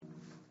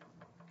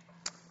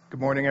Good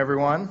morning,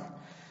 everyone.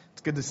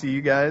 It's good to see you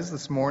guys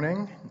this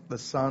morning. The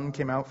sun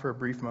came out for a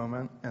brief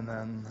moment, and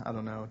then, I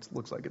don't know, it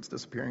looks like it's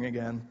disappearing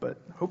again, but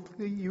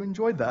hopefully you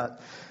enjoyed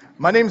that.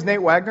 My name's Nate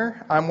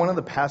Wagner. I'm one of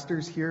the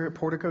pastors here at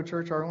Portico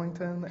Church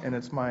Arlington, and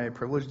it's my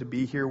privilege to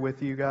be here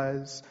with you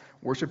guys,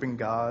 worshiping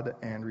God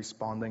and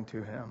responding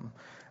to Him.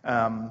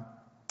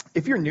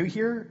 If you're new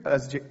here,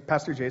 as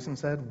Pastor Jason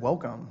said,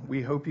 welcome.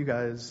 We hope you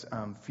guys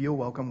feel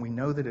welcome. We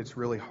know that it's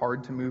really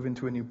hard to move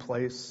into a new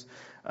place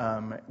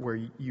where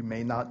you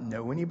may not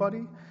know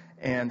anybody.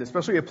 And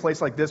especially a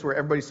place like this where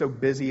everybody's so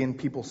busy and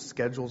people's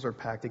schedules are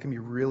packed, it can be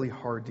really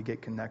hard to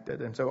get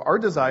connected. And so our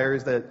desire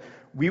is that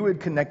we would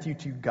connect you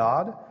to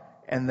God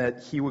and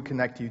that He would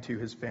connect you to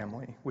His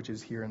family, which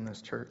is here in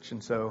this church.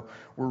 And so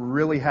we're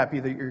really happy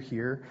that you're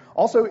here.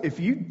 Also, if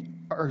you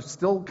are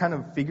still kind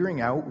of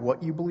figuring out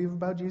what you believe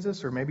about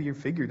Jesus, or maybe you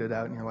figured it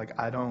out and you're like,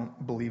 I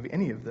don't believe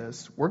any of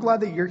this, we're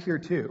glad that you're here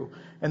too.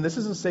 And this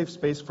is a safe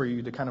space for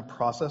you to kind of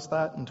process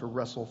that and to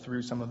wrestle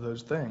through some of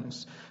those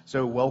things.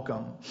 So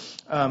welcome.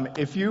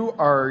 If you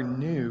are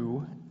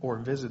new or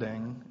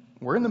visiting,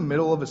 we're in the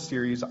middle of a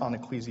series on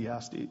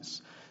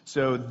Ecclesiastes.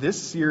 So this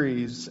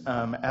series,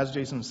 as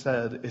Jason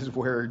said, is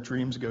where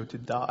dreams go to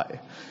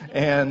die.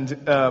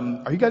 And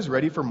are you guys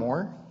ready for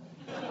more?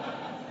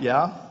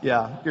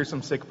 Yeah. Here's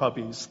some sick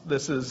puppies.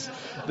 This is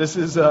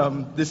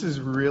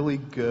really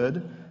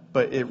good,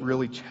 but it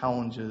really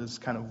challenges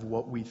kind of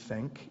what we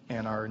think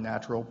and our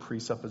natural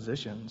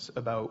presuppositions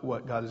about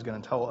what God is going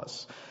to tell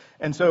us.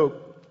 And so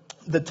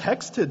the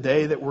text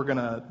today that we're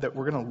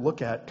gonna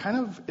look at kind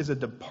of is a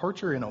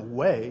departure in a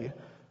way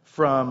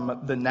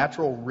from the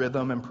natural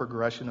rhythm and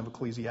progression of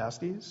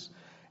Ecclesiastes.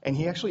 And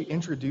he actually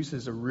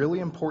introduces a really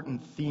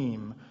important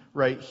theme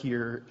right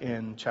here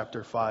in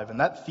chapter 5.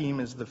 And that theme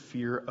is the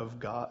fear of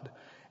God.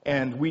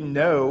 And we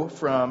know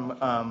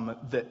from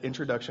the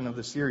introduction of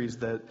the series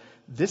that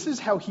this is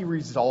how he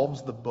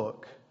resolves the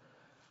book.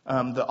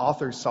 The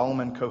author,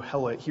 Solomon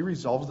Kohelet, he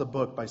resolves the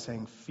book by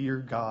saying, fear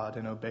God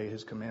and obey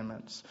His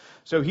commandments.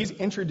 So he's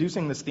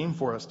introducing this theme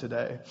for us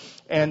today.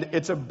 And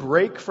it's a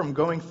break from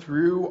going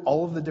through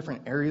all of the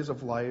different areas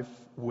of life,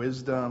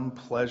 wisdom,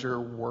 pleasure,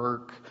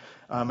 work,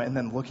 and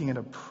then looking at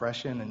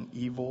oppression and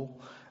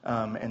evil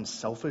and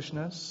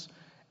selfishness.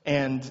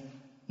 And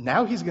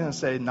now he's going to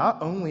say,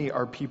 not only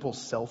are people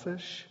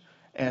selfish,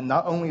 and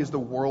not only is the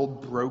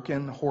world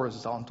broken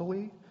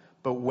horizontally,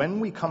 but when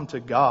we come to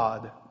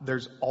God,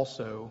 there's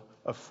also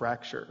a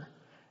fracture.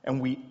 And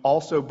we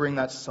also bring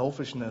that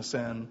selfishness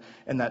in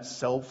and that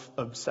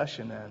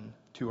self-obsession in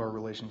to our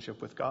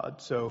relationship with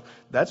God. So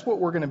that's what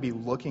we're going to be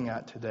looking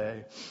at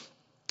today.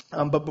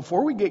 But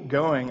before we get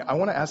going, I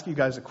want to ask you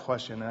guys a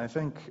question. And I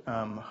think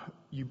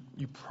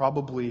you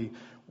probably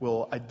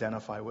will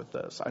identify with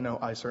this. I know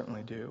I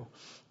certainly do.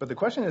 But the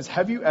question is,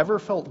 have you ever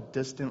felt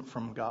distant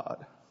from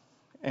God?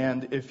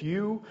 And if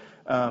you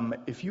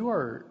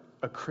are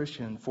a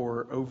Christian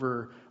for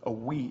over a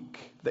week,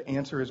 the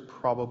answer is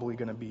probably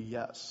going to be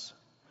yes.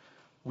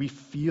 We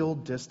feel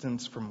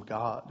distance from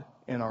God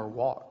in our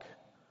walk.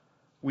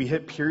 We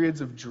hit periods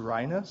of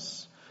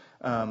dryness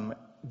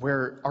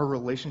where our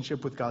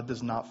relationship with God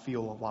does not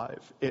feel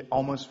alive. It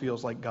almost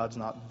feels like God's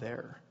not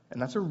there.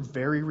 And that's a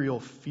very real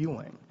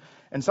feeling.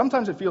 And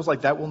sometimes it feels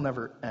like that will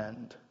never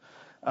end.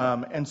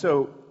 And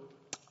so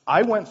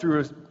I went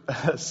through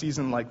a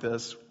season like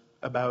this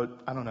about,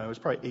 I don't know, it was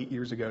probably 8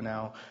 years ago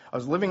now. I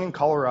was living in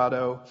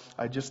Colorado.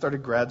 I just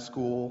started grad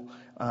school.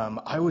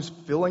 I was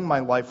filling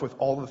my life with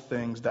all the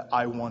things that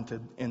I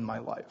wanted in my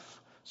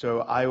life. So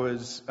I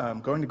was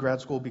going to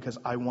grad school because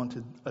I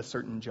wanted a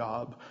certain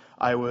job.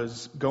 I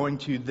was going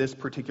to this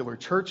particular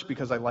church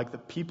because I liked the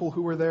people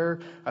who were there.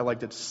 I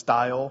liked its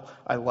style.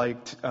 I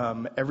liked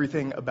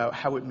everything about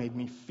how it made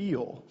me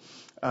feel.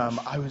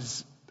 I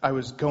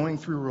was going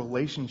through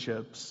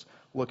relationships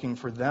looking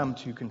for them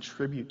to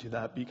contribute to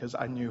that because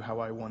I knew how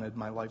I wanted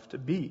my life to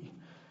be.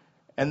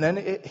 And then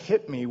it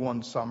hit me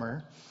one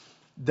summer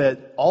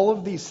that all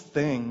of these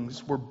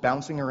things were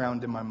bouncing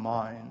around in my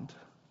mind.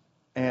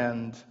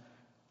 And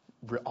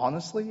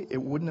honestly,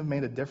 it wouldn't have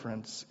made a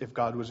difference if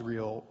God was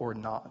real or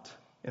not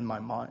in my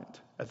mind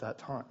at that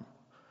time.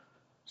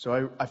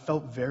 So I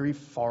felt very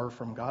far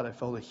from God. I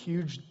felt a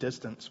huge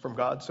distance from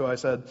God. So I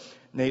said,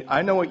 Nate,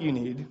 I know what you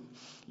need.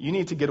 You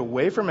need to get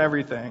away from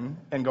everything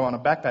and go on a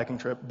backpacking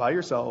trip by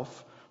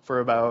yourself for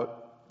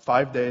about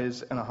 5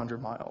 days and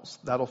 100 miles.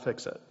 That'll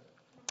fix it.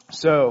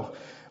 So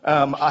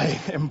I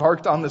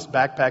embarked on this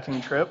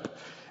backpacking trip,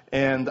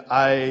 and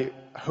I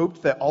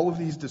hoped that all of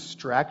these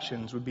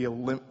distractions would be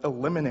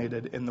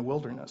eliminated in the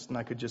wilderness, and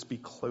I could just be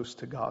close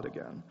to God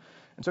again.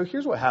 And so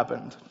here's what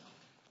happened.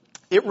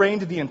 It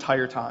rained the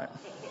entire time.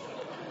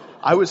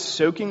 I was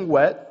soaking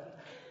wet.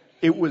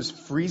 It was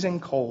freezing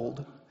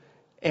cold.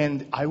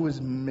 And I was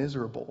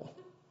miserable.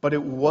 But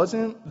it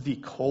wasn't the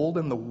cold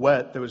and the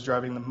wet that was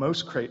driving me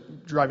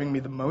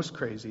the most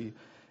crazy.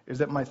 Is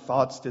that my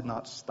thoughts did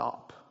not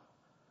stop.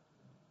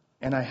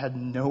 And I had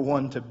no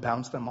one to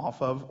bounce them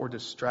off of or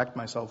distract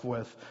myself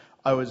with.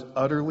 I was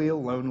utterly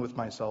alone with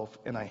myself,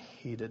 and I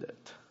hated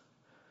it.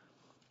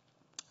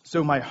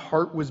 So my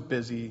heart was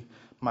busy.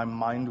 my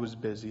mind was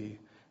busy,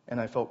 and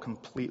I felt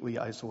completely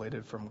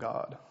isolated from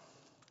God.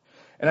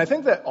 And I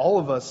think that all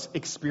of us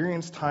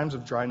experience times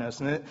of dryness,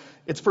 and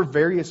it's for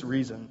various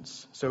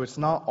reasons. So it's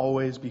not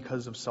always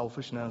because of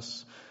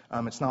selfishness.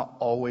 It's not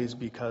always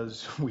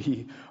because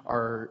we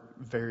are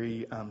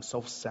very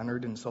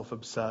self-centered and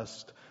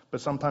self-obsessed,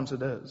 but sometimes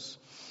it is.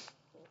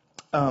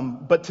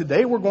 But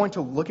today we're going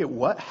to look at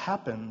what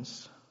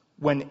happens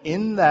when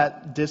in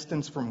that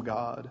distance from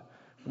God,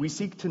 we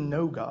seek to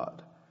know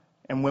God.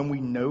 And when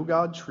we know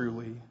God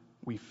truly,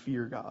 we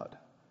fear God.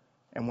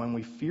 And when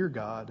we fear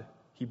God,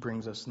 He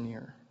brings us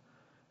near.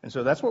 And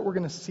so that's what we're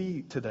going to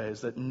see today,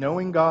 is that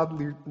knowing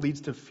God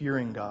leads to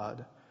fearing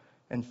God,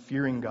 and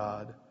fearing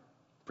God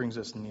brings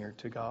us near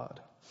to God.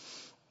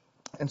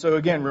 And so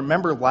again,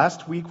 remember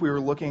last week we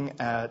were looking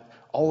at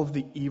all of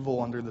the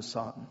evil under the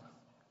sun.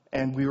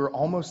 And we were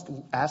almost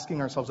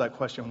asking ourselves that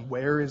question,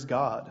 where is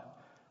God?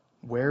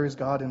 Where is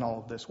God in all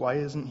of this? Why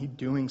isn't He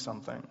doing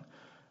something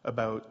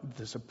about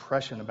this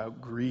oppression, about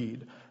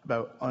greed,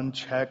 about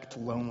unchecked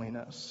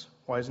loneliness?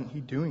 Why isn't He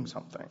doing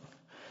something?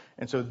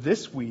 And so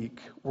this week,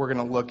 we're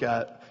going to look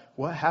at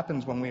what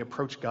happens when we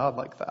approach God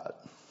like that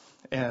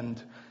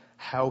and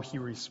how He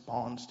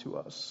responds to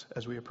us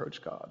as we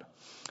approach God.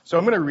 So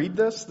I'm going to read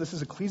this. This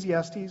is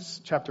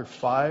Ecclesiastes chapter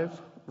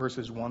 5,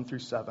 verses 1 through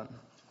 7.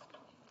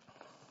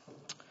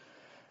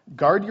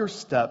 Guard your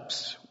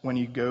steps when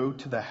you go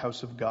to the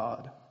house of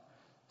God.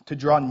 To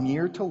draw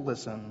near to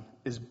listen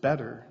is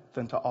better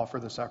than to offer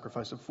the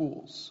sacrifice of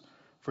fools,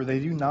 for they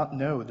do not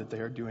know that they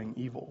are doing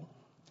evil.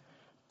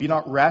 Be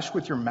not rash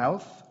with your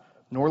mouth,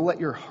 nor let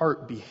your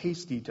heart be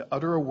hasty to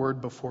utter a word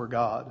before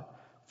God,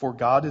 for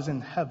God is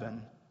in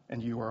heaven,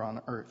 and you are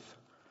on earth.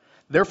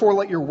 Therefore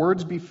let your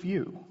words be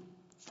few,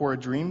 for a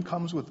dream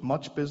comes with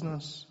much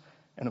business,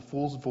 and a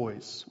fool's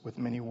voice with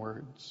many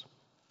words.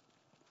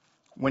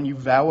 When you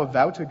vow a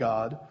vow to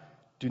God,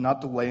 do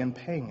not delay in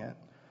paying it,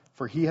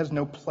 for He has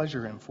no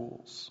pleasure in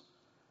fools.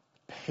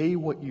 Pay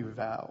what you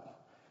vow.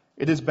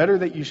 It is better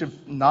that you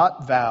should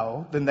not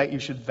vow than that you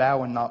should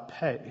vow and not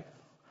pay.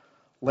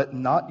 Let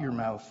not your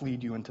mouth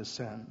lead you into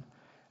sin.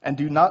 And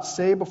do not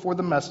say before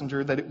the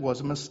messenger that it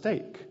was a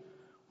mistake.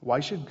 Why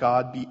should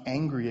God be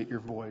angry at your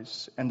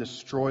voice and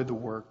destroy the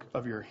work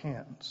of your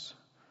hands?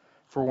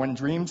 For when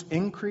dreams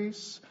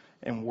increase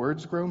and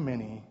words grow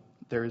many,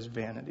 there is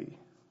vanity.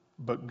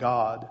 But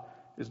God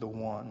is the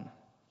one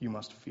you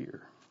must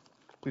fear.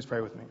 Please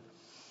pray with me.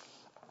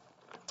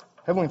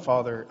 Heavenly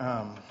Father,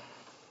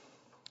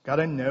 God,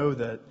 I know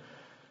that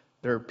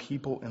there are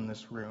people in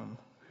this room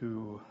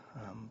who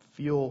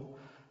feel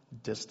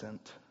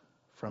distant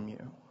from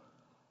you.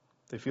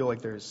 They feel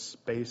like there's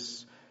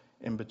space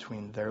in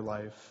between their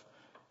life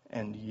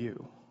and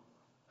you.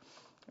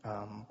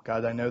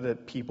 God, I know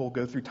that people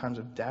go through times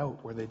of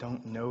doubt where they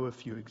don't know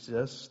if you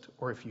exist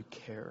or if you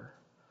care.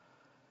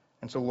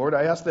 And so, Lord,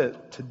 I ask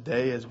that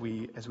today as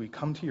we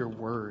come to your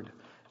word,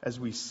 as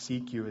we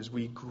seek you, as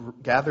we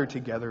gather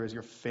together as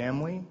your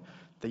family,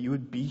 that you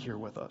would be here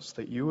with us,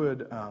 that you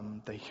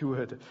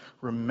would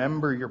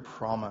remember your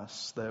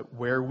promise, that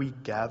where we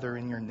gather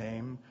in your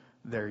name,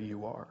 there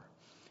you are.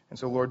 And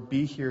so, Lord,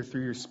 be here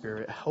through your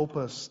Spirit. Help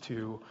us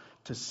to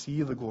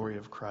see the glory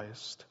of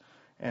Christ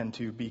and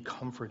to be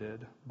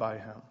comforted by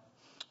him.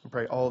 We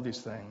pray all of these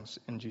things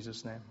in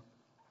Jesus' name.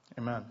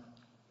 Amen.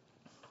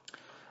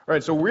 All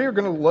right, so we're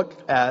going to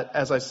look at,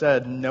 as I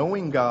said,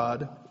 knowing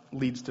God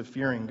leads to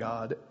fearing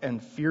God,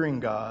 and fearing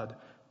God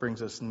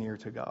brings us near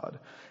to God.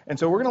 And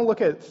so we're going to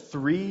look at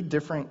three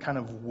different kind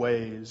of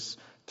ways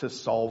to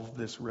solve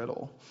this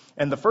riddle.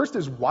 And the first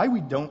is why we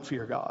don't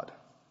fear God.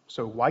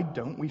 So why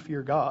don't we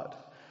fear God?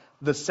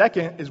 The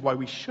second is why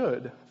we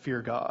should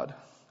fear God.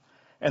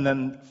 And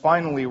then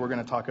finally, we're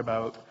going to talk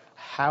about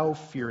how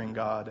fearing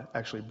God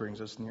actually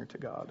brings us near to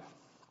God.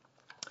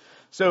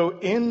 So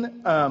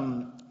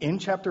in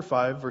chapter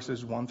 5,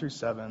 verses 1 through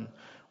 7,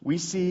 we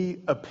see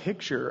a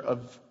picture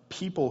of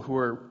people who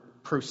are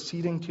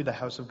proceeding to the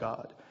house of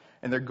God.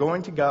 And they're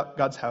going to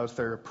God's house,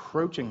 they're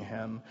approaching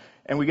him,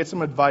 and we get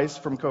some advice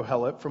from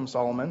Kohelet, from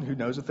Solomon, who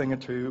knows a thing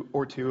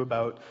or two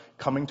about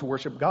coming to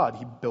worship God.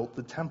 He built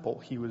the temple.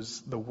 He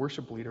was the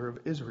worship leader of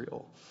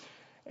Israel.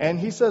 And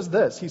he says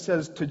this, he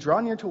says, "To draw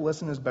near to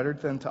listen is better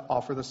than to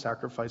offer the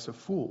sacrifice of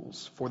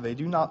fools, for they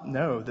do not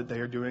know that they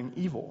are doing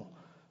evil."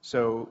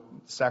 So,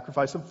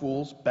 sacrifice of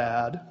fools,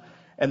 bad.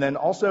 And then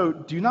also,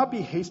 do not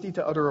be hasty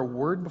to utter a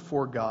word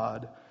before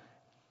God.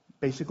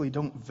 Basically,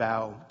 don't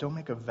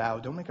make a vow,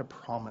 don't make a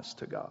promise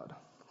to God.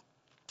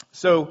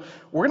 So,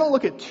 we're going to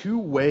look at two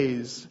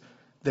ways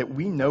that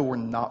we know we're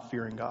not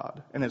fearing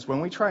God. And it's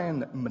when we try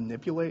and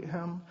manipulate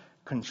him,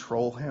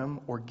 control him,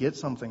 or get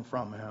something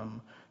from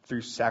him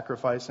through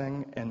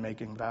sacrificing and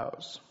making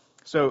vows.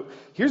 So,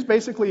 here's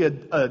basically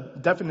a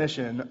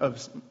definition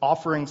of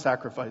offering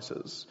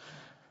sacrifices.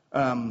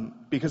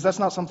 Because that's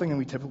not something that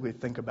we typically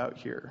think about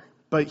here.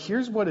 But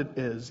here's what it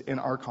is in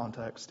our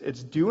context.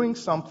 It's doing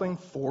something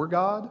for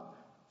God,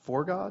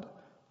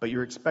 but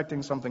you're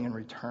expecting something in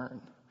return.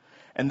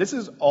 And this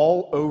is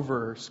all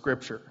over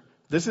Scripture.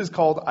 This is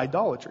called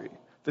idolatry.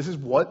 This is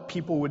what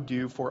people would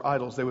do for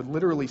idols. They would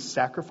literally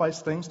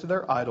sacrifice things to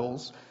their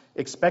idols,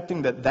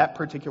 expecting that that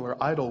particular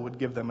idol would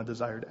give them a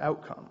desired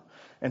outcome.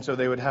 And so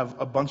they would have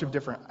a bunch of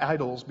different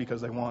idols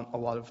because they want a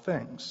lot of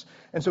things.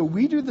 And so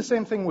we do the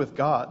same thing with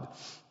God.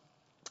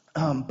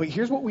 But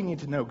here's what we need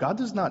to know. God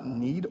does not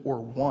need or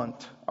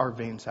want our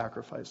vain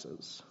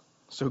sacrifices.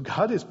 So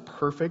God is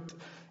perfect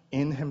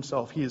in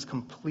himself. He is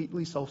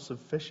completely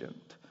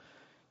self-sufficient.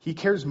 He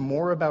cares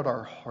more about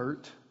our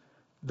heart,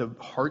 the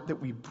heart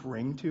that we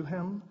bring to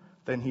him,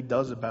 than he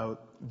does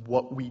about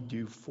what we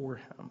do for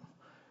him.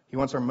 He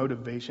wants our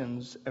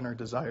motivations and our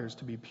desires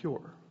to be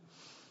pure.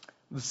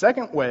 The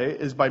second way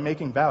is by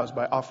making vows,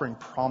 by offering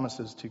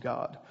promises to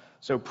God.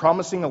 So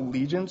promising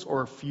allegiance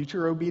or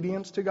future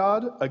obedience to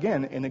God,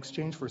 again, in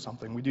exchange for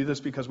something. We do this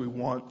because we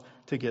want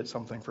to get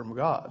something from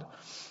God.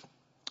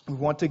 We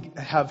want to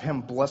have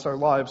him bless our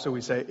lives, so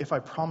we say, if I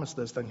promise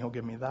this, then he'll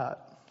give me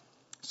that.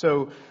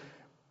 So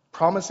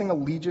promising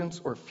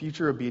allegiance or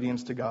future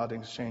obedience to God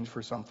in exchange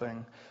for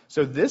something.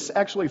 So this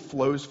actually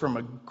flows from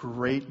a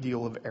great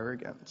deal of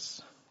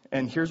arrogance.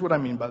 And here's what I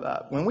mean by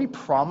that. When we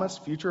promise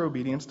future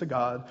obedience to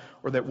God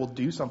or that we'll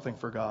do something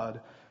for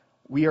God,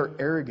 we are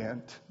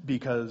arrogant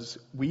because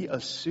we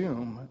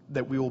assume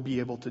that we will be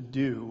able to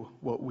do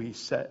what we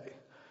say.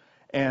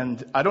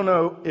 And I don't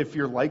know if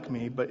you're like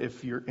me, but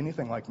if you're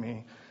anything like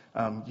me,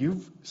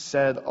 you've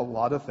said a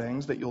lot of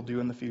things that you'll do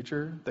in the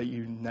future that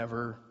you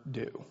never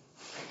do.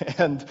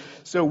 And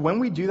so when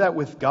we do that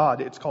with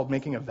God, it's called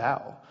making a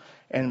vow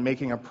and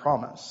making a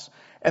promise.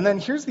 And then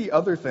here's the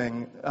other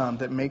thing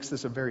that makes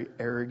this a very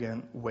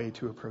arrogant way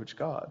to approach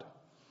God.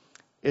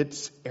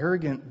 It's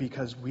arrogant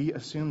because we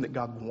assume that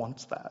God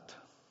wants that.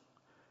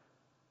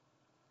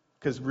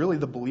 Because really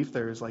the belief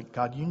there is like,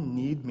 God, you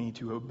need me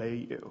to obey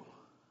you.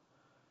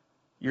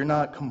 You're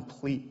not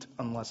complete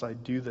unless I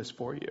do this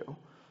for you.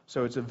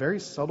 So it's a very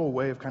subtle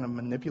way of kind of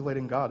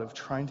manipulating God, of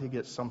trying to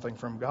get something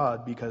from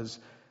God because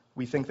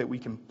we think that we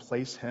can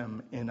place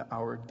him in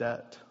our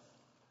debt.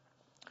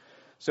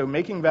 So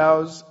making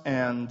vows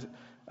and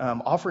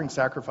offering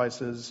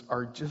sacrifices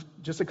are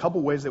just a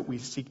couple ways that we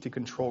seek to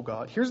control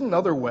God. Here's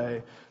another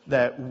way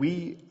that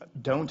we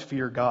don't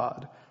fear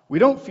God. We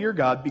don't fear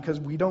God because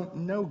we don't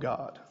know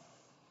God.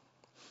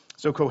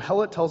 So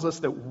Kohelet tells us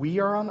that we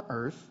are on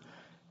earth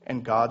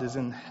and God is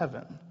in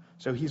heaven.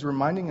 So he's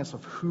reminding us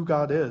of who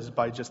God is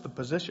by just the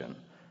position,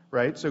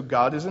 right? So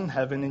God is in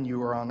heaven and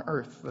you are on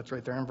earth. That's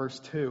right there in verse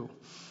 2.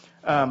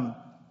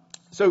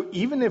 So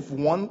even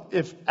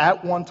if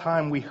at one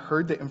time we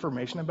heard the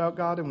information about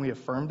God and we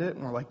affirmed it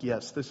and we're like,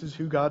 yes, this is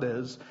who God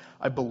is.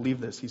 I believe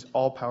this. He's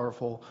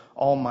all-powerful,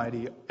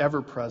 almighty,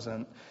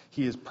 ever-present.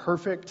 He is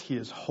perfect. He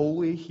is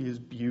holy. He is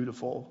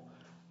beautiful.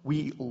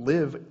 We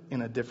live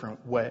in a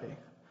different way.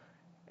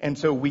 And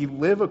so we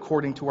live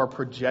according to our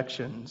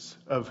projections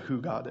of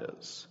who God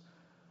is.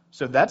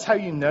 So that's how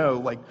you know,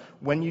 like,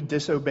 when you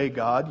disobey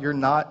God, you're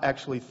not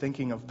actually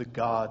thinking of the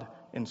God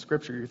in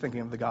Scripture. You're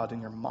thinking of the God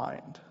in your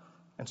mind.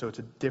 And so it's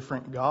a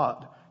different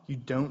God. You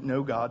don't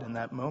know God in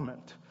that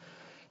moment.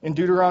 In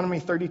Deuteronomy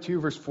 32,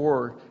 verse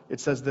 4,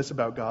 it says this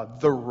about God.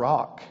 The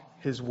rock,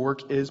 his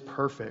work is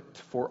perfect,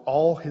 for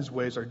all his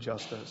ways are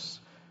justice.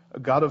 A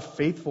God of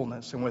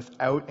faithfulness and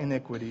without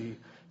iniquity,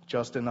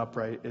 just and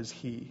upright is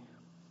he.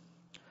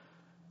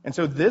 And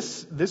so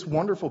this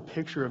wonderful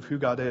picture of who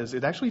God is,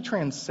 it actually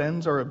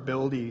transcends our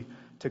ability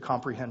to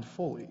comprehend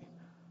fully.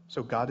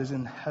 So God is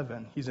in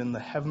heaven. He's in the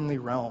heavenly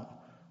realm.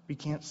 We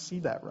can't see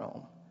that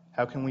realm.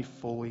 How can we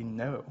fully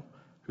know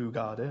who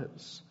God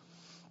is?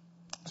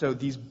 So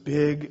these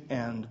big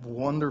and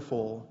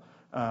wonderful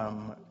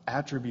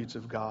attributes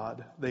of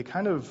God, they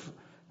kind of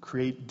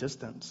create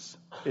distance,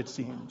 it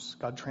seems.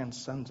 God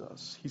transcends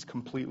us. He's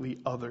completely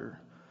other.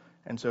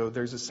 And so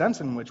there's a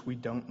sense in which we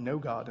don't know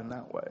God in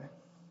that way.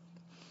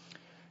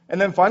 And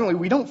then finally,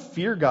 we don't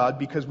fear God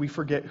because we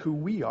forget who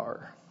we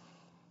are.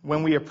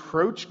 When we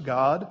approach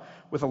God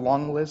with a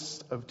long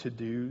list of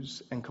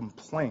to-dos and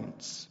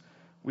complaints,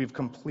 we've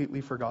completely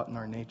forgotten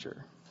our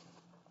nature.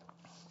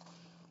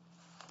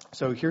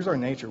 So here's our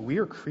nature. We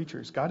are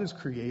creatures. God has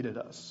created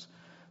us.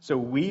 So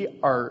we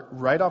are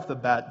right off the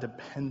bat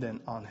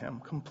dependent on him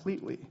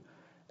completely.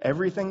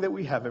 Everything that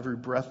we have, every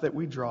breath that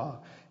we draw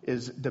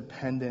is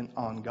dependent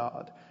on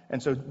God.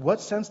 And so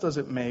what sense does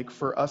it make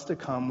for us to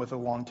come with a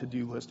long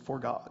to-do list for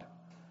God?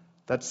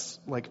 That's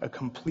like a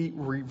complete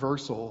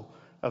reversal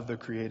of the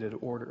created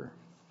order.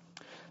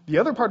 The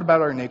other part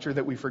about our nature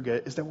that we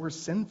forget is that we're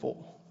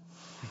sinful.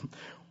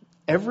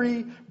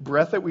 Every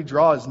breath that we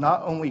draw is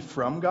not only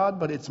from God,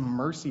 but it's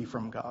mercy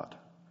from God.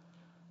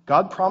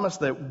 God promised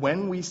that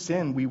when we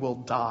sin, we will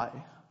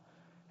die.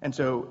 And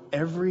so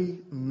every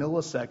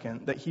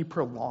millisecond that he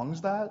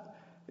prolongs that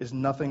is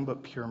nothing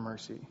but pure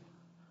mercy.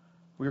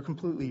 We are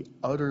completely,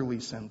 utterly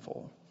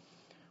sinful.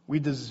 We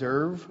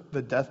deserve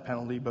the death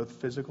penalty,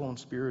 both physical and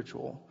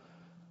spiritual.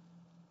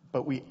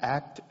 But we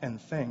act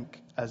and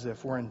think as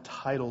if we're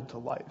entitled to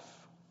life,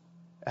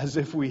 as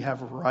if we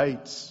have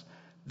rights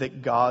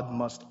that God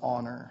must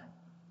honor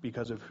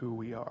because of who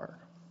we are.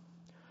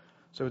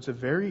 So it's a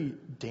very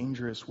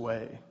dangerous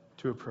way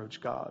to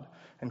approach God.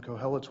 And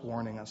Kohelet's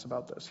warning us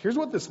about this. Here's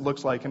what this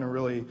looks like in a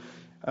really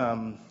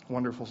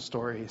wonderful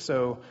story.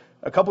 So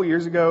a couple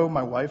years ago,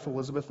 my wife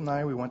Elizabeth and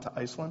I, we went to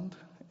Iceland,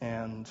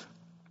 and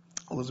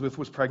Elizabeth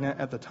was pregnant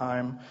at the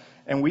time,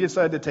 and we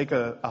decided to take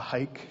a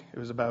hike. It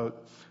was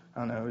about, I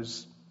don't know, it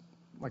was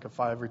like a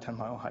 5 or 10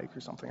 mile hike or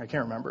something. I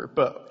can't remember.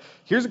 But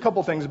here's a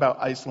couple things about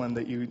Iceland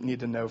that you need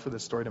to know for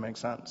this story to make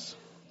sense.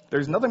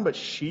 There's nothing but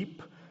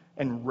sheep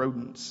and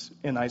rodents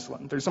in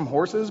Iceland. There's some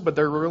horses, but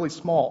they're really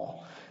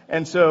small.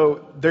 And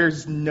so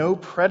there's no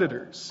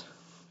predators.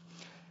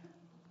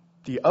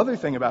 The other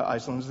thing about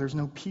Iceland is there's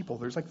no people.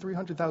 There's like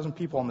 300,000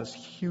 people on this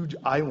huge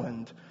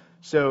island.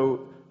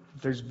 So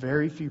there's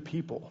very few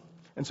people.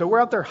 And so we're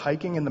out there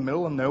hiking in the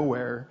middle of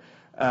nowhere,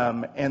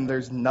 and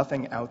there's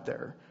nothing out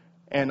there.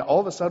 And all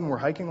of a sudden we're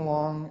hiking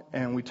along,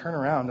 and we turn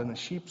around, and the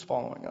sheep's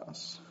following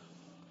us.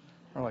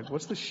 We're like,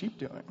 what's the sheep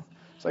doing?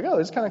 It's like, oh,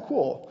 this is kind of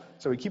cool.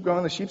 So we keep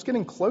going. The sheep's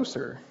getting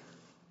closer.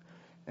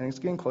 And it's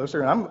getting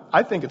closer. And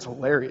I think it's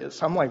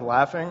hilarious. I'm like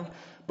laughing.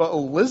 But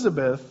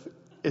Elizabeth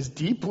is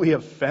deeply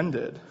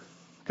offended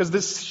because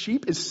this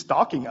sheep is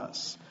stalking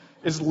us.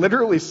 It's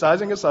literally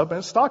sizing us up and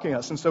it's stalking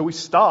us. And so we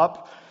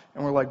stop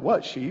and we're like,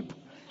 what, sheep?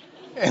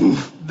 And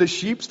the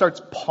sheep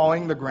starts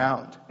pawing the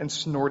ground and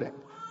snorting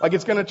like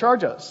it's going to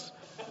charge us.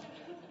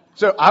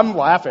 So I'm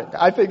laughing.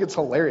 I think it's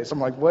hilarious. I'm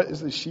like, what is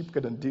the sheep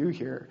going to do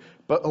here?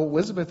 But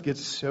Elizabeth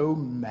gets so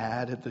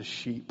mad at the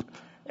sheep.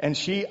 And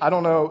she, I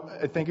don't know,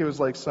 I think it was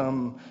like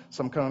some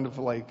kind of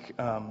like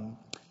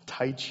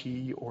Tai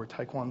Chi or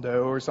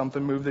Taekwondo or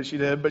something move that she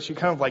did. But she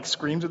kind of like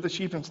screams at the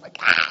sheep and it's like,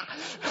 ah!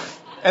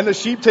 And the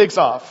sheep takes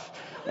off.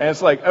 And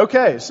it's like,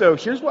 okay, so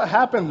here's what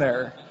happened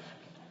there.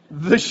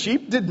 The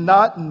sheep did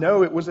not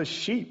know it was a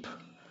sheep.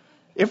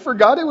 It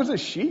forgot it was a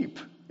sheep.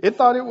 It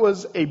thought it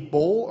was a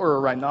bull or a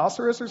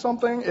rhinoceros or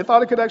something. It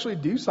thought it could actually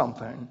do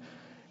something.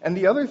 And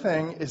the other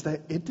thing is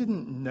that it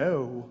didn't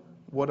know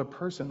what a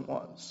person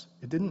was.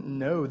 It didn't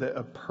know that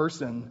a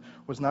person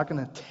was not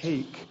going to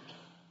take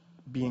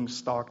being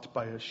stalked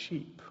by a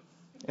sheep.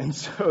 And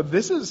so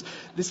this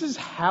is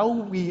how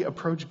we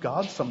approach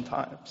God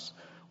sometimes.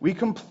 We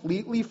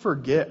completely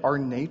forget our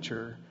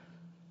nature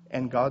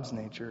and God's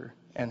nature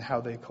and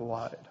how they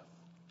collide.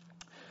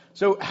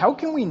 So how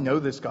can we know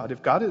this God?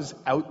 If God is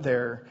out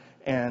there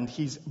and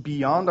he's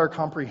beyond our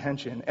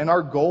comprehension, and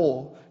our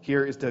goal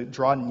here is to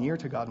draw near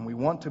to God, and we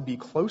want to be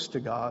close to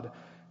God,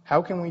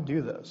 how can we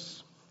do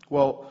this?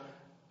 Well,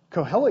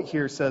 Kohelet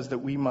here says that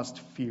we must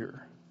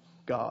fear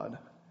God.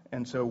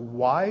 And so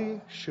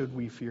why should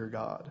we fear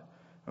God?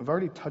 I've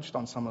already touched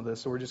on some of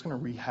this, so we're just going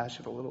to rehash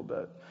it a little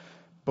bit.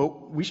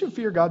 But we should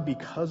fear God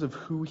because of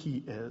who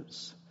he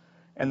is.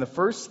 And the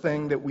first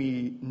thing that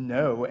we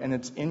know, and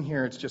it's in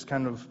here, it's just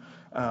kind of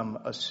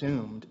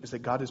assumed, is that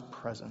God is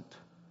present.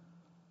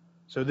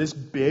 So this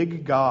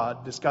big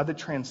God, this God that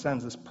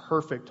transcends, this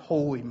perfect,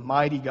 holy,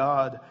 mighty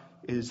God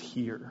is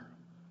here.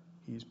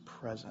 He's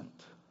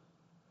present.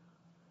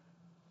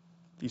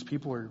 These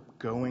people are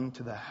going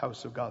to the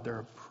house of God. They're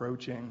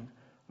approaching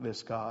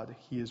this God.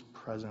 He is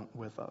present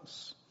with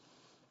us.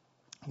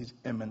 He's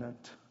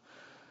immanent.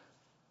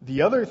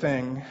 The other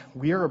thing,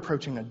 we are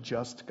approaching a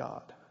just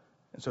God.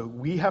 And so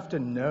we have to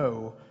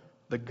know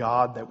the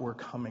God that we're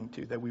coming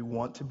to, that we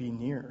want to be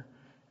near,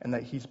 and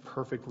that he's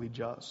perfectly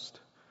just.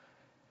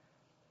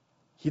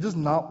 He does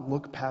not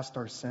look past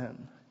our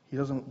sin. He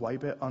doesn't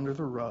wipe it under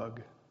the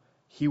rug.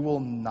 He will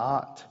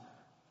not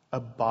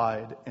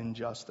abide in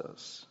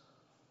justice.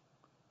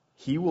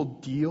 He will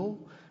deal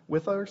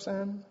with our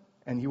sin,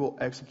 and he will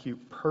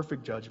execute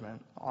perfect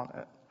judgment on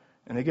it.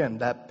 And again,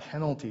 that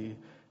penalty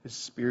is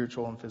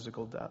spiritual and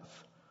physical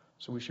death.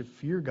 So we should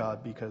fear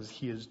God because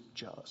he is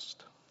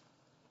just.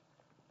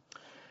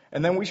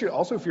 And then we should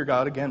also fear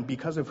God, again,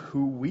 because of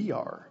who we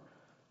are.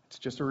 It's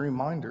just a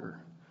reminder.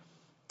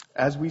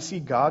 As we see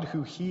God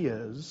who he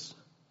is,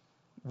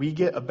 we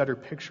get a better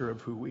picture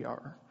of who we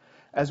are.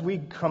 As we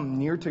come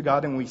near to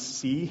God and we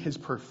see his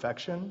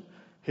perfection,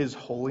 his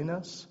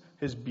holiness,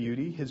 his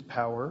beauty, his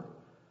power,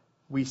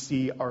 we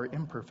see our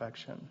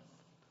imperfection.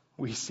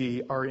 We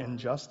see our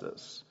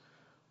injustice.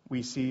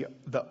 We see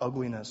the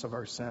ugliness of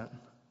our sin.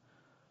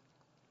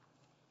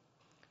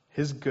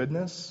 His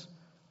goodness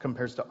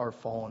compares to our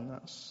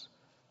fallenness.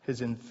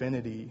 His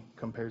infinity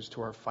compares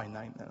to our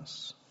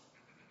finiteness.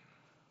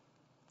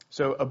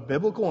 So a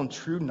biblical and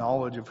true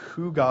knowledge of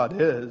who God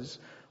is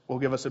will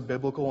give us a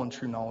biblical and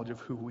true knowledge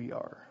of who we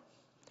are.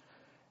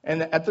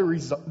 And at the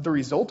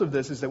result of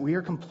this is that we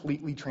are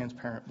completely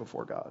transparent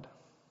before God.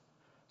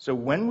 So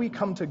when we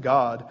come to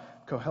God,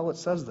 Kohelet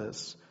says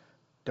this,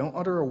 don't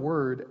utter a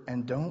word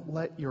and don't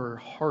let your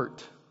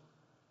heart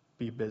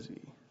be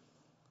busy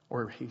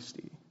or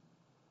hasty.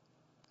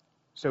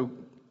 So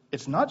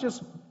it's not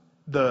just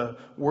the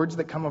words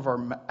that come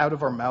out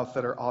of our mouth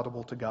that are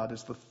audible to God.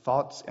 It's the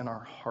thoughts in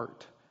our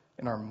heart,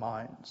 in our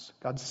minds.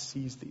 God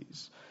sees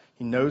these.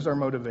 He knows our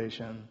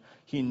motivation.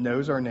 He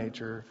knows our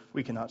nature.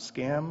 We cannot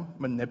scam,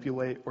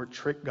 manipulate, or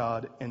trick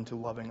God into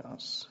loving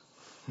us.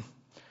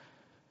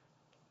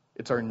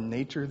 It's our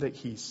nature that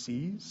he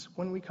sees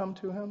when we come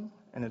to him,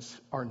 and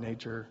it's our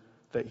nature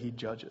that he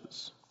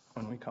judges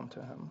when we come to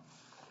him.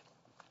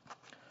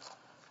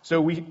 So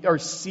we are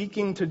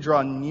seeking to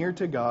draw near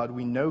to God.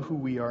 We know who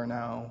we are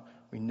now.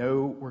 We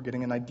know we're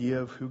getting an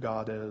idea of who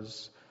God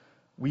is.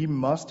 We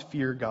must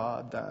fear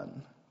God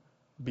then,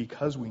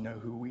 because we know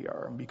who we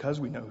are and because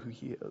we know who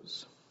he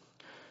is.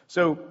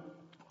 So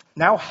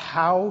now,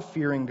 how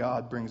fearing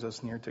God brings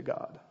us near to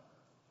God.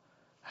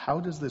 How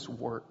does this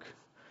work?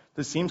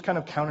 This seems kind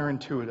of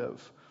counterintuitive.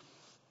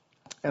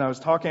 And I was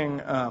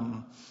talking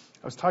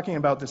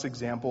about this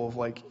example of,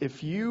 like,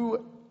 if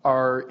you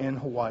are in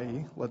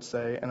Hawaii, let's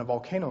say, and a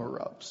volcano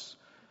erupts,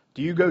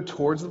 do you go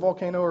towards the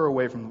volcano or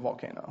away from the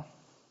volcano?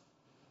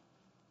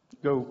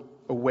 Go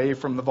away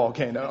from the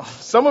volcano.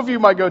 Some of you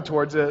might go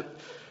towards it.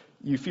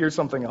 You fear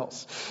something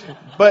else.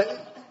 But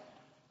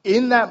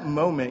in that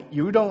moment,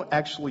 you don't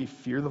actually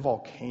fear the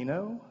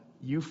volcano.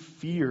 You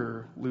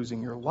fear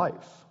losing your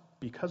life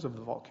because of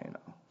the volcano.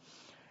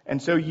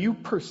 And so you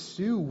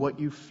pursue what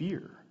you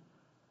fear.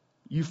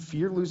 You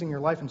fear losing your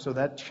life, and so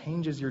that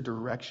changes your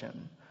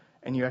direction.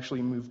 And you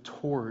actually move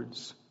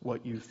towards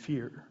what you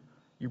fear.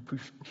 You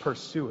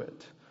pursue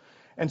it.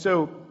 And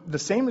so the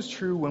same is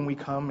true when we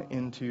come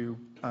into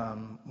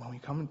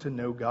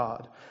know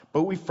God.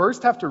 But we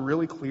first have to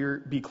really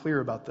be clear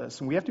about this.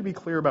 And we have to be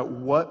clear about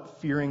what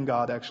fearing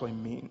God actually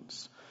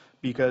means.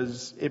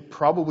 Because it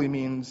probably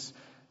means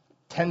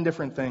 10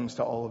 different things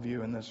to all of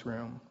you in this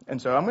room.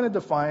 And so I'm going to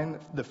define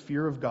the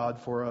fear of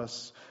God for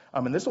us.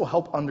 And this will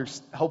help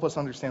us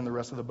understand the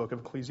rest of the book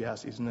of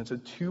Ecclesiastes. And it's a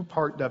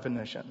 2-part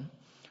definition.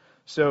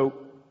 So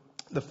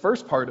the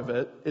first part of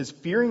it is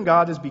fearing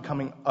God is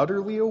becoming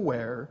utterly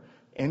aware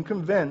and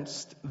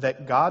convinced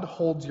that God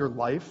holds your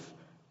life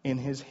in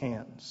his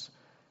hands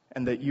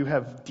and that you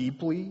have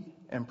deeply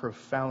and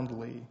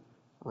profoundly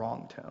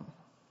wronged him.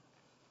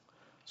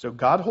 So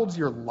God holds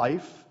your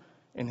life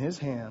in his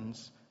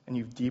hands and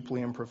you've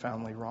deeply and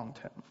profoundly wronged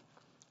him.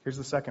 Here's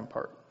the second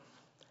part.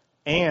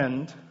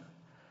 And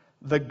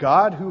the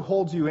God who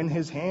holds you in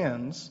his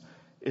hands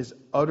is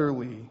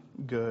utterly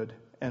good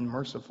and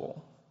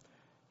merciful.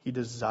 He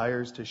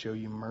desires to show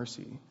you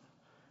mercy.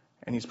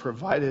 And he's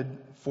provided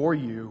for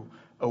you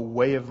a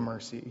way of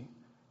mercy.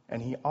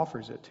 And he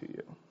offers it to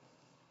you.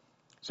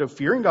 So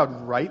fearing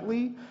God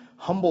rightly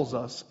humbles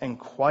us and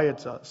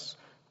quiets us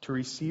to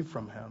receive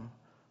from him,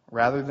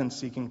 rather than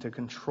seeking to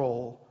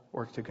control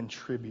or to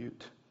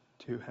contribute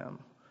to him.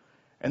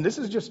 And this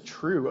is just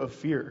true of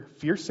fear.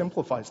 Fear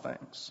simplifies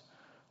things.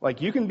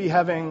 Like, you can be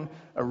having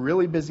a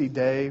really busy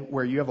day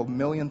where you have a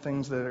million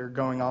things that are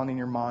going on in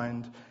your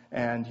mind,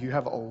 and you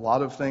have a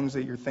lot of things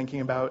that you're thinking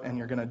about and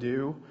you're going to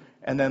do.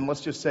 And then let's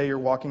just say you're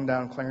walking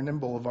down Clarendon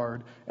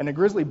Boulevard, and a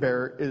grizzly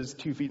bear is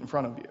 2 feet in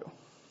front of you.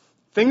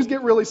 Things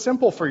get really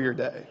simple for your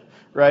day,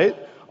 right?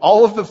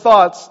 All of the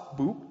thoughts,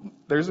 boop,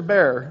 there's a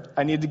bear.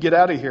 I need to get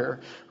out of here,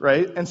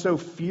 right? And so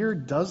fear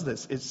does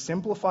this. It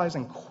simplifies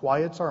and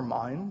quiets our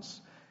minds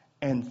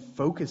and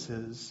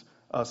focuses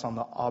us on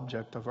the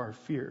object of our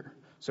fear.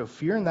 So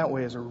fear in that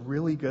way is a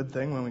really good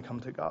thing when we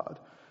come to God,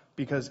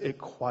 because it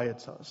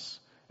quiets us.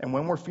 And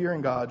when we're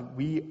fearing God,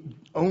 we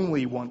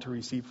only want to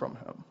receive from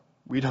him.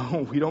 We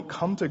don't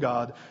come to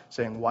God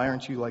saying, why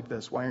aren't you like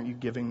this? Why aren't you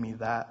giving me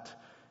that?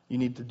 You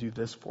need to do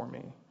this for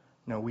me.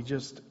 No, we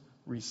just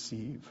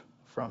receive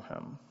from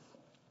him.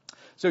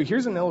 So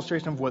here's an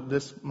illustration of what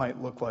this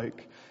might look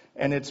like.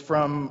 And it's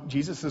from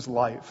Jesus'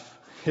 life.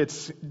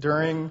 It's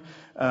during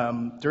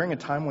a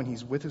time when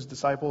he's with his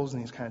disciples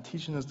and he's kind of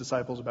teaching his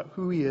disciples about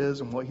who he is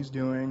and what he's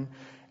doing.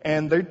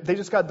 And they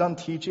just got done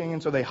teaching,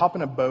 and so they hop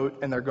in a boat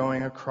and they're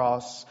going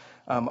across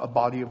a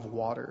body of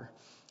water.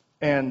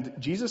 And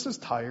Jesus is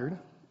tired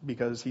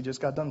because he just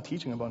got done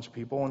teaching a bunch of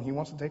people and he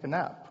wants to take a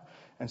nap.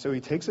 And so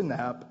he takes a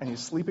nap and he's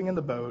sleeping in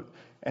the boat.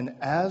 And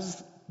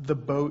as the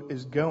boat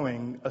is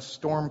going, a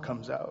storm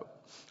comes out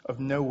of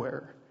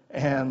nowhere.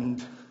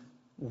 And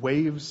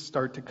waves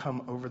start to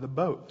come over the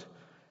boat.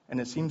 And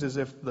it seems as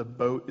if the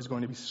boat is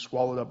going to be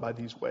swallowed up by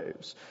these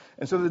waves.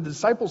 And so the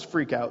disciples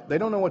freak out. They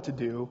don't know what to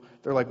do.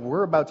 They're like,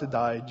 we're about to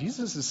die.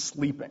 Jesus is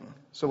sleeping.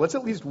 So let's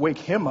at least wake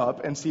him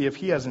up and see if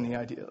he has any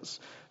ideas.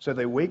 So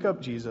they wake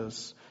up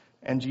Jesus,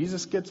 and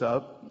Jesus gets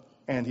up,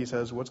 and he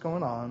says, what's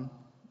going on?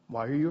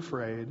 Why are you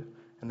afraid?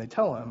 And they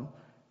tell him,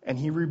 and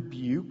he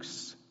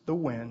rebukes the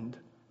wind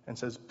and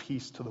says,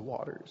 peace to the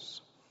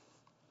waters.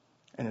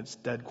 And it's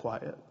dead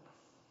quiet.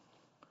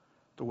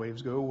 The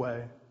waves go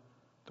away.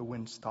 The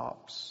wind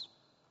stops,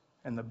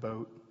 and the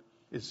boat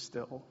is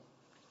still.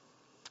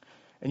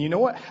 And you know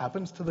what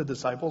happens to the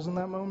disciples in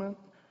that moment?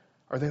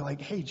 Are they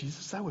like, hey,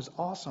 Jesus, that was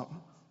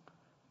awesome?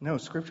 No,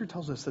 Scripture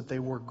tells us that they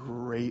were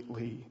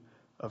greatly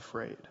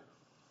afraid.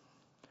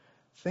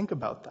 Think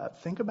about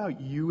that. Think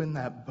about you in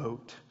that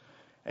boat,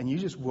 and you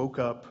just woke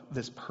up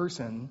this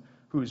person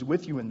who was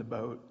with you in the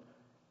boat,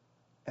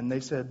 and they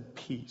said,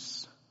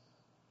 peace,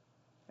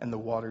 and the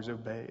waters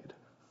obeyed.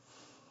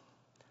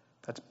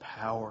 That's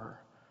power.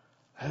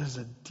 That is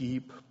a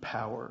deep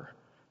power.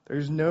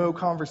 There's no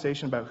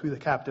conversation about who the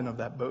captain of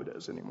that boat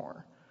is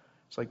anymore.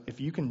 It's like,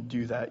 if you can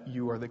do that,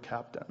 you are the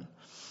captain.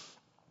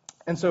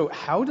 And so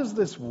how does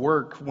this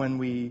work when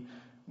we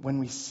when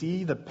we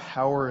see the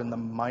power and the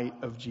might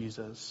of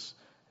Jesus,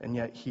 and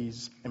yet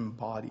he's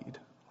embodied.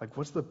 Like,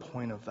 what's the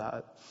point of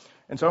that?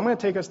 And so I'm going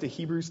to take us to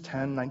Hebrews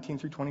 10, 19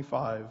 through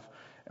 25,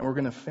 and we're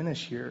going to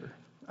finish here.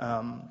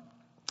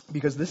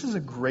 Because this is a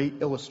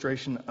great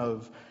illustration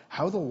of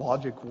how the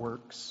logic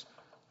works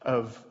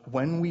of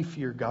when we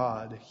fear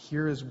God,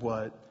 here is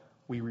what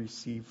we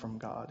receive from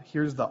God.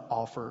 Here's the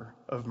offer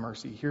of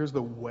mercy. Here's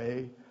the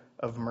way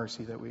of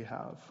mercy that we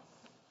have.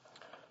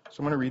 So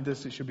I'm going to read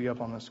this. It should be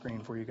up on the screen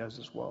for you guys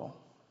as well.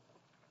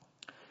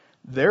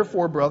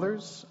 Therefore,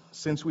 brothers,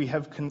 since we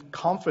have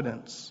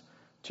confidence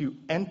to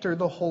enter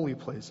the holy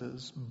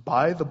places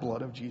by the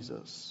blood of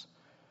Jesus,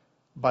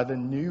 by the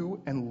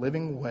new and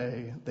living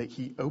way that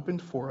he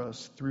opened for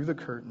us through the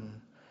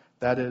curtain,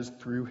 that is,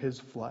 through his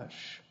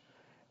flesh.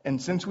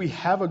 And since we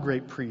have a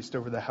great priest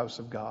over the house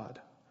of God,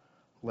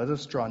 let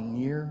us draw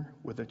near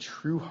with a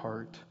true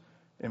heart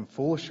in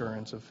full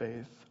assurance of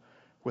faith,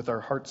 with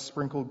our hearts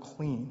sprinkled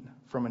clean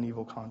from an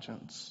evil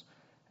conscience,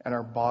 and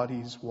our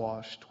bodies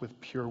washed with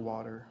pure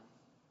water.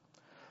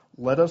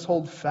 Let us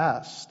hold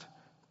fast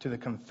to the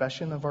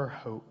confession of our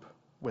hope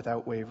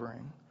without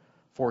wavering,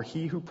 for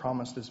he who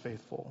promised is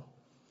faithful.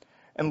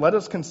 And let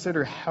us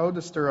consider how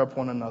to stir up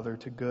one another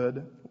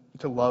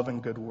to love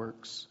and good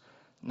works,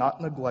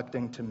 not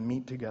neglecting to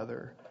meet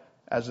together,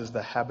 as is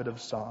the habit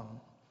of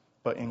some,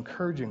 but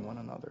encouraging one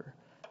another,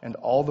 and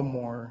all the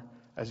more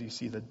as you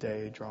see the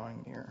day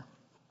drawing near.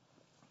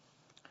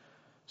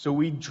 So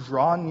we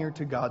draw near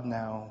to God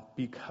now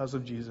because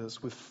of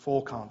Jesus with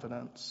full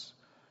confidence.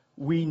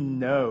 We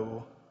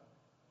know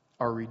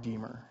our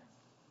Redeemer.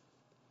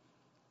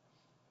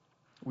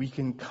 We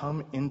can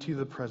come into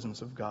the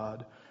presence of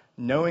God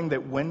knowing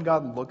that when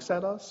God looks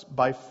at us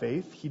by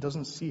faith, he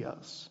doesn't see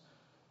us.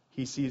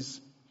 He sees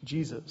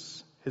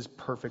Jesus, his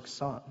perfect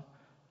Son.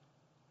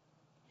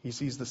 He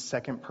sees the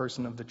second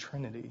person of the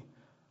Trinity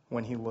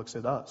when he looks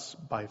at us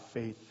by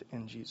faith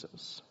in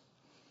Jesus.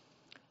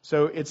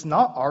 So it's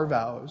not our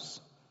vows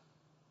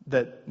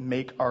that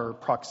make our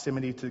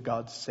proximity to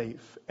God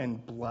safe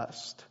and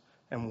blessed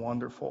and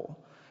wonderful.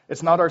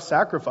 It's not our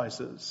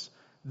sacrifices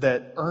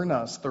that earn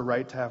us the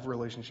right to have a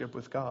relationship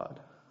with God.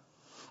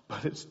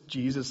 But it's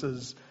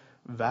Jesus'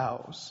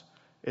 vows.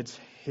 It's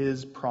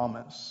his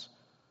promise.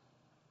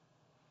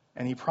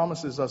 And he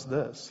promises us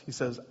this. He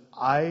says,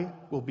 I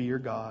will be your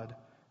God,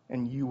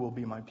 and you will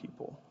be my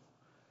people.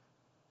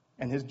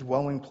 And his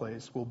dwelling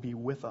place will be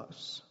with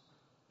us.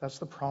 That's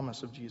the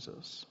promise of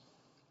Jesus.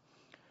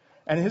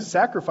 And his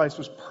sacrifice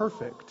was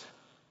perfect.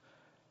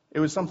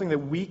 It was something that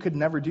we could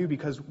never do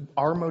because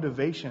our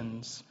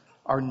motivations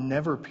are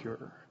never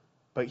pure.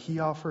 But he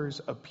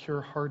offers a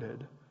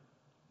pure-hearted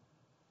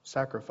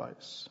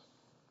sacrifice.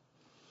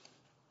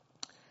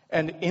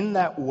 And in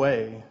that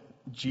way,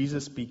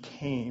 Jesus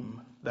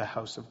became the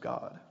house of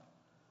God.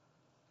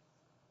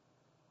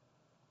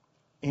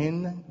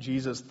 In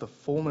Jesus, the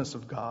fullness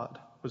of God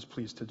was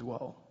pleased to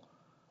dwell.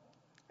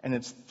 And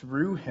it's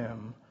through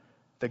him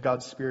that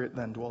God's Spirit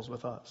then dwells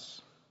with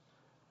us.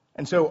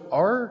 And so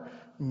our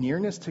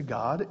nearness to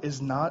God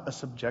is not a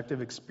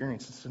subjective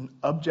experience. It's an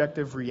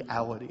objective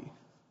reality.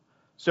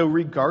 So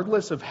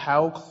regardless of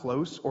how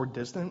close or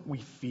distant we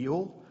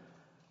feel,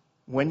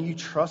 when you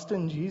trust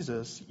in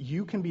Jesus,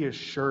 you can be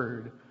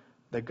assured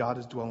that God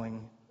is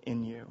dwelling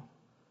in you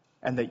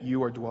and that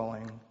you are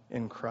dwelling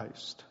in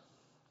Christ.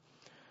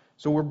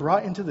 So we're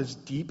brought into this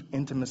deep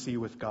intimacy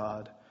with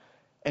God.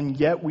 And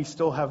yet we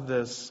still have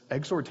this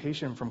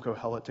exhortation from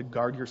Kohelet to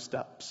guard your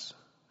steps.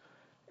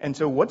 And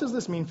so what does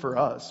this mean for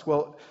us?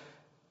 Well,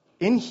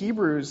 in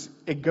Hebrews,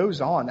 it goes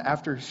on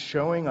after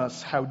showing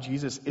us how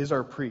Jesus is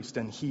our priest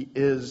and he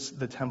is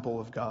the temple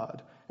of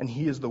God and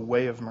he is the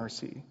way of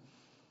mercy.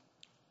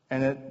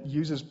 And it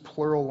uses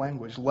plural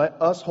language.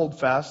 Let us hold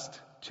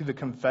fast to the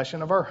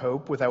confession of our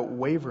hope without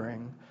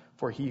wavering,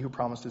 for he who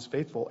promised is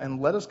faithful.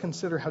 And let us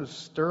consider how to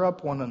stir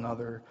up one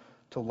another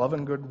to love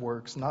and good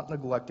works, not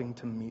neglecting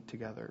to meet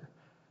together,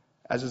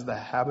 as is the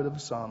habit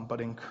of some, but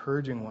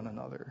encouraging one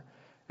another,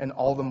 and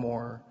all the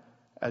more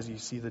as you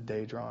see the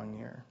day drawing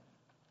near.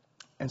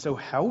 And so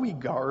how we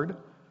guard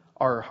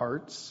our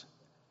hearts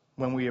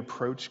when we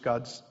approach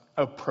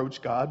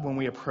God, when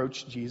we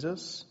approach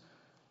Jesus,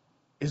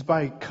 is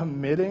by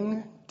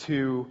committing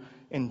to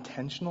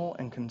intentional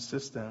and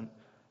consistent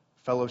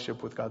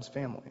fellowship with God's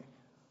family.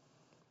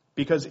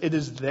 Because it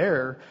is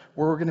there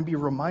where we're going to be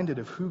reminded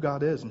of who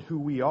God is and who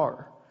we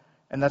are.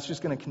 And that's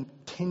just going to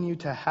continue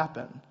to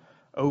happen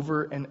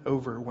over and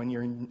over when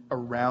you're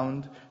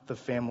around the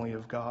family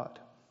of God.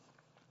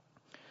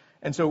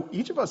 And so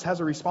each of us has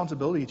a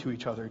responsibility to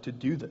each other to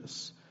do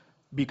this.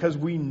 Because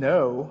we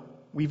know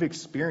we've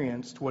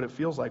experienced what it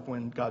feels like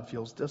when God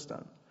feels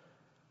distant.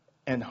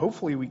 And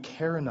hopefully we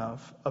care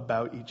enough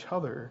about each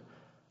other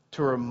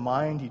to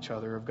remind each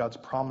other of God's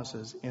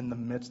promises in the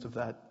midst of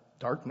that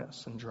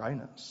darkness and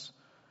dryness.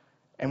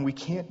 And we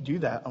can't do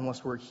that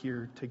unless we're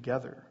here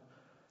together.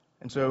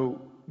 And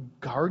so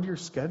guard your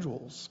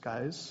schedules,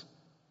 guys.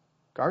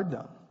 Guard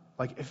them.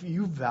 Like if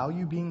you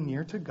value being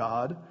near to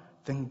God,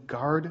 then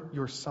guard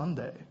your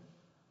Sunday.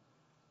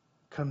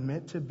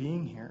 Commit to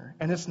being here.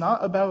 And it's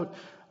not about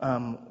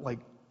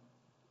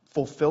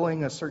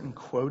fulfilling a certain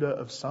quota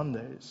of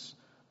Sundays,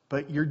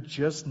 but you're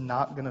just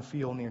not going to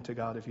feel near to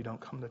God if you don't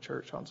come to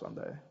church on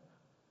Sunday.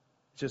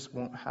 It just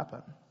won't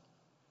happen.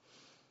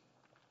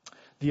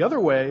 The other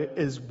way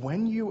is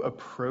when you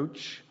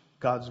approach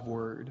God's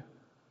word,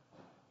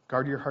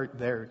 guard your heart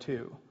there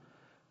too.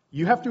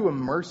 You have to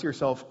immerse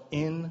yourself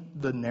in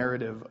the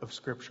narrative of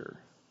Scripture.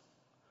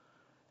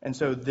 And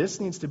so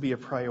this needs to be a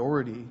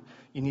priority.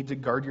 You need to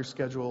guard your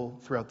schedule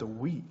throughout the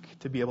week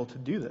to be able to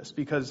do this,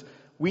 because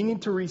we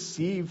need to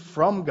receive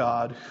from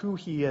God who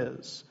He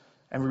is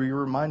and be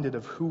reminded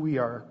of who we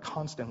are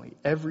constantly,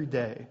 every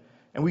day.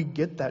 And we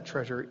get that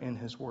treasure in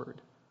His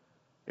Word.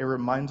 It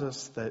reminds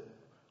us that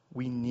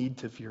we need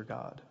to fear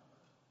God.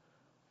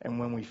 And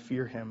when we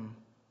fear Him,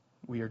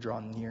 we are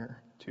drawn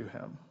near to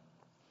Him.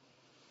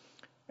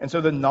 And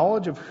so the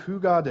knowledge of who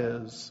God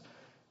is,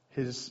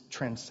 His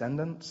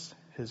transcendence,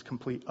 His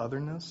complete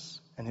otherness,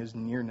 and His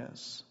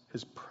nearness,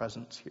 His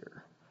presence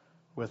here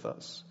with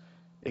us,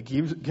 it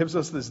gives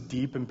us this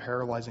deep and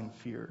paralyzing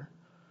fear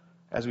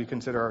as we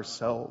consider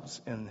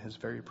ourselves in His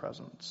very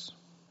presence.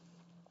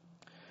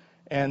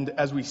 And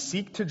as we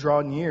seek to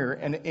draw near,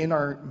 and in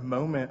our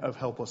moment of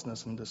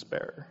helplessness and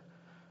despair,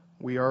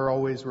 we are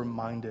always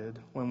reminded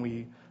when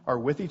we are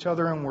with each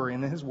other and we're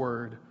in His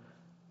Word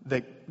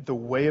that the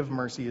way of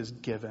mercy is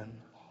given,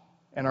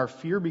 and our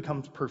fear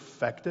becomes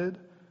perfected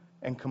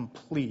and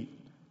complete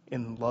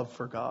in love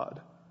for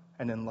God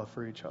and in love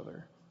for each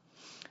other.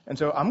 And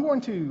so I'm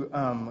going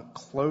to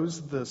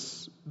close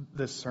this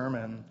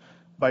sermon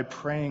by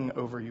praying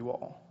over you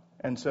all.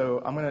 And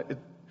so it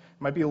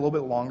might be a little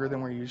bit longer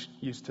than we're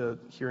used to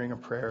hearing a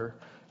prayer,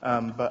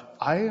 but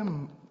I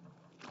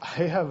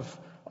have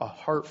a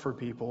heart for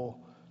people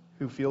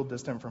who feel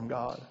distant from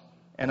God.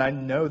 And I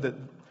know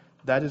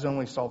that is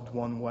only solved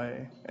one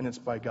way, and it's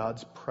by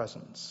God's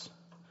presence.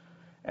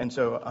 And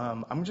so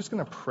I'm just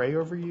going to pray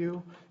over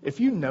you. If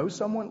you know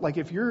someone, like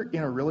if you're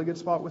in a really good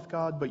spot with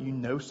God, but you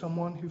know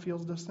someone who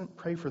feels distant,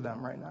 pray for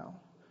them right now.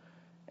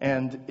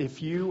 And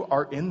if you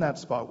are in that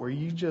spot where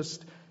you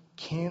just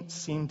can't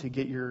seem to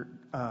get your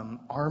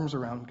arms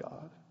around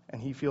God,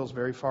 and He feels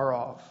very far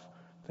off,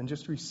 then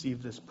just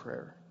receive this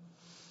prayer.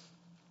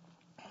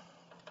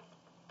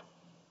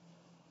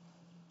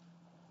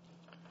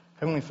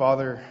 Heavenly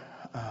Father,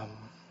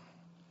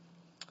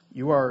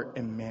 You are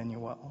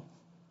Emmanuel,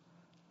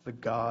 the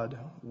God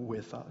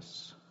with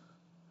us.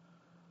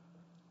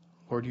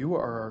 Lord, You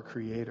are our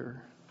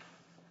Creator.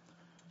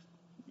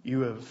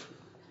 You have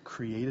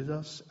created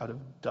us out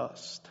of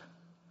dust.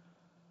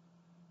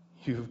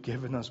 You have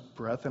given us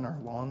breath in our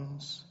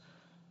lungs.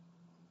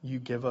 You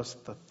give us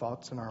the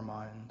thoughts in our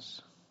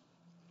minds.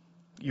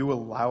 You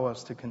allow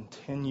us to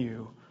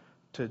continue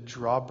to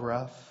draw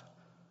breath,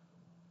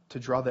 to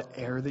draw the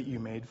air that You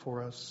made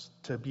for us,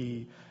 to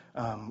be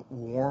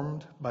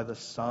warmed by the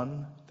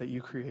sun that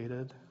You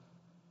created.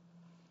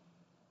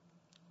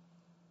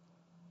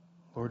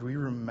 Lord, we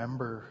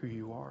remember who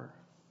You are.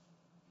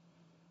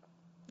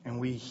 And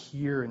we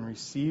hear and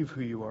receive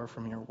who You are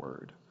from Your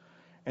word.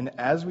 And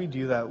as we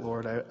do that,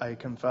 Lord, I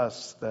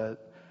confess that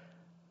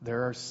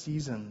there are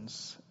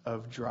seasons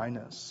of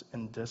dryness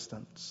and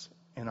distance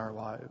in our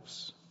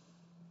lives,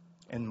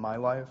 in my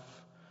life,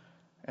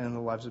 and in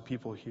the lives of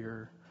people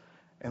here.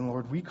 And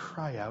Lord, we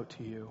cry out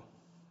to You.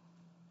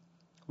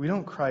 We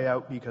don't cry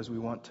out because we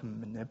want to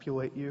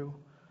manipulate You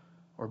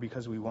or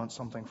because we want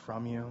something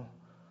from You.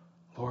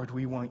 Lord,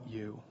 we want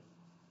You.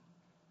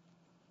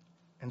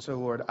 And so,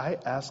 Lord, I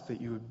ask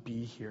that You would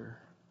be here,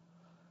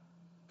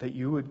 that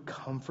You would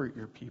comfort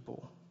Your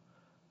people,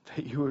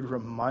 that You would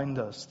remind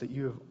us that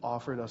You have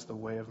offered us the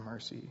way of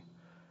mercy,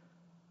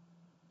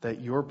 that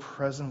Your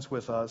presence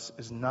with us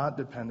is not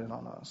dependent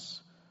on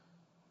us.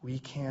 We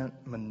can't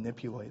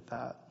manipulate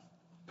that,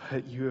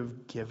 but You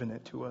have given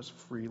it to us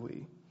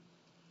freely.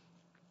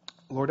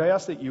 Lord, I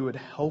ask that You would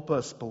help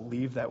us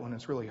believe that when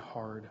it's really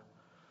hard,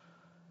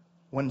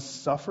 when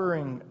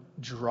suffering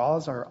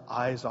draws our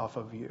eyes off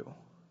of You,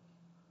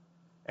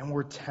 and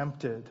we're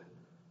tempted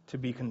to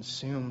be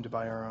consumed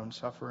by our own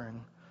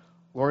suffering.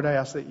 Lord, I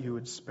ask that You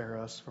would spare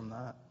us from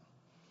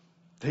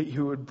that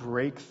You would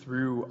break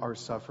through our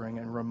suffering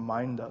and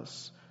remind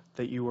us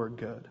that You are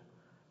good,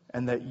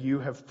 and that You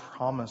have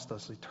promised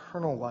us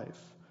eternal life,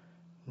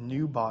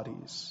 new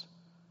bodies,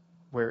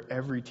 where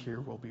every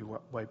tear will be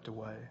wiped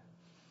away.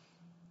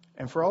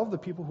 And for all of the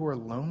people who are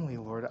lonely,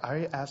 Lord,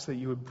 I ask that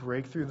You would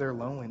break through their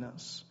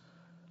loneliness,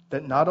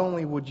 that not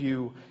only would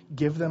You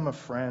give them a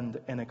friend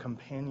and a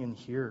companion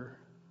here,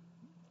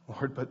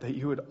 Lord, but that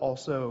You would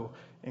also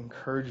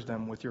encourage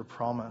them with Your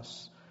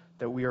promise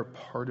that we are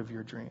part of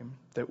Your dream,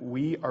 that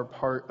we are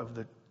part of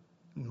the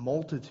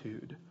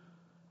multitude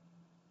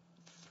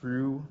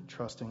through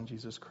trusting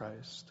Jesus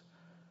Christ,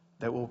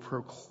 that will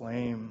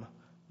proclaim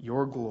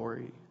Your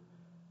glory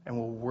and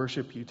will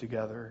worship You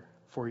together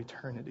for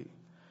eternity.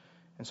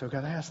 And so,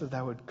 God, I ask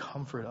that would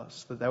comfort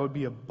us, that would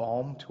be a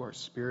balm to our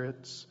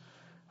spirits,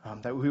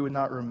 that we would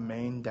not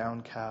remain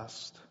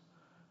downcast,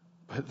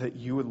 but that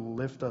You would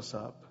lift us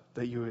up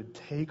that you would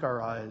take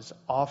our eyes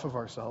off of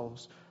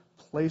ourselves,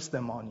 place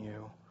them on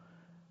you,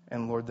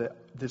 and Lord,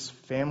 that this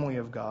family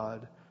of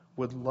God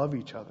would love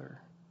each other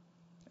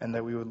and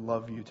that we would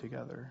love you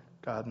together,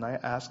 God. And I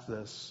ask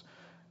this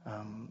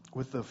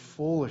with the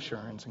full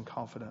assurance and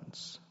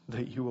confidence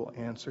that you will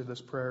answer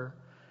this prayer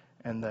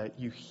and that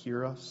you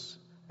hear us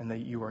and that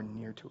you are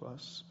near to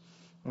us.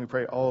 And we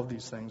pray all of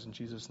these things in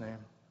Jesus' name.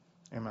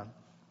 Amen.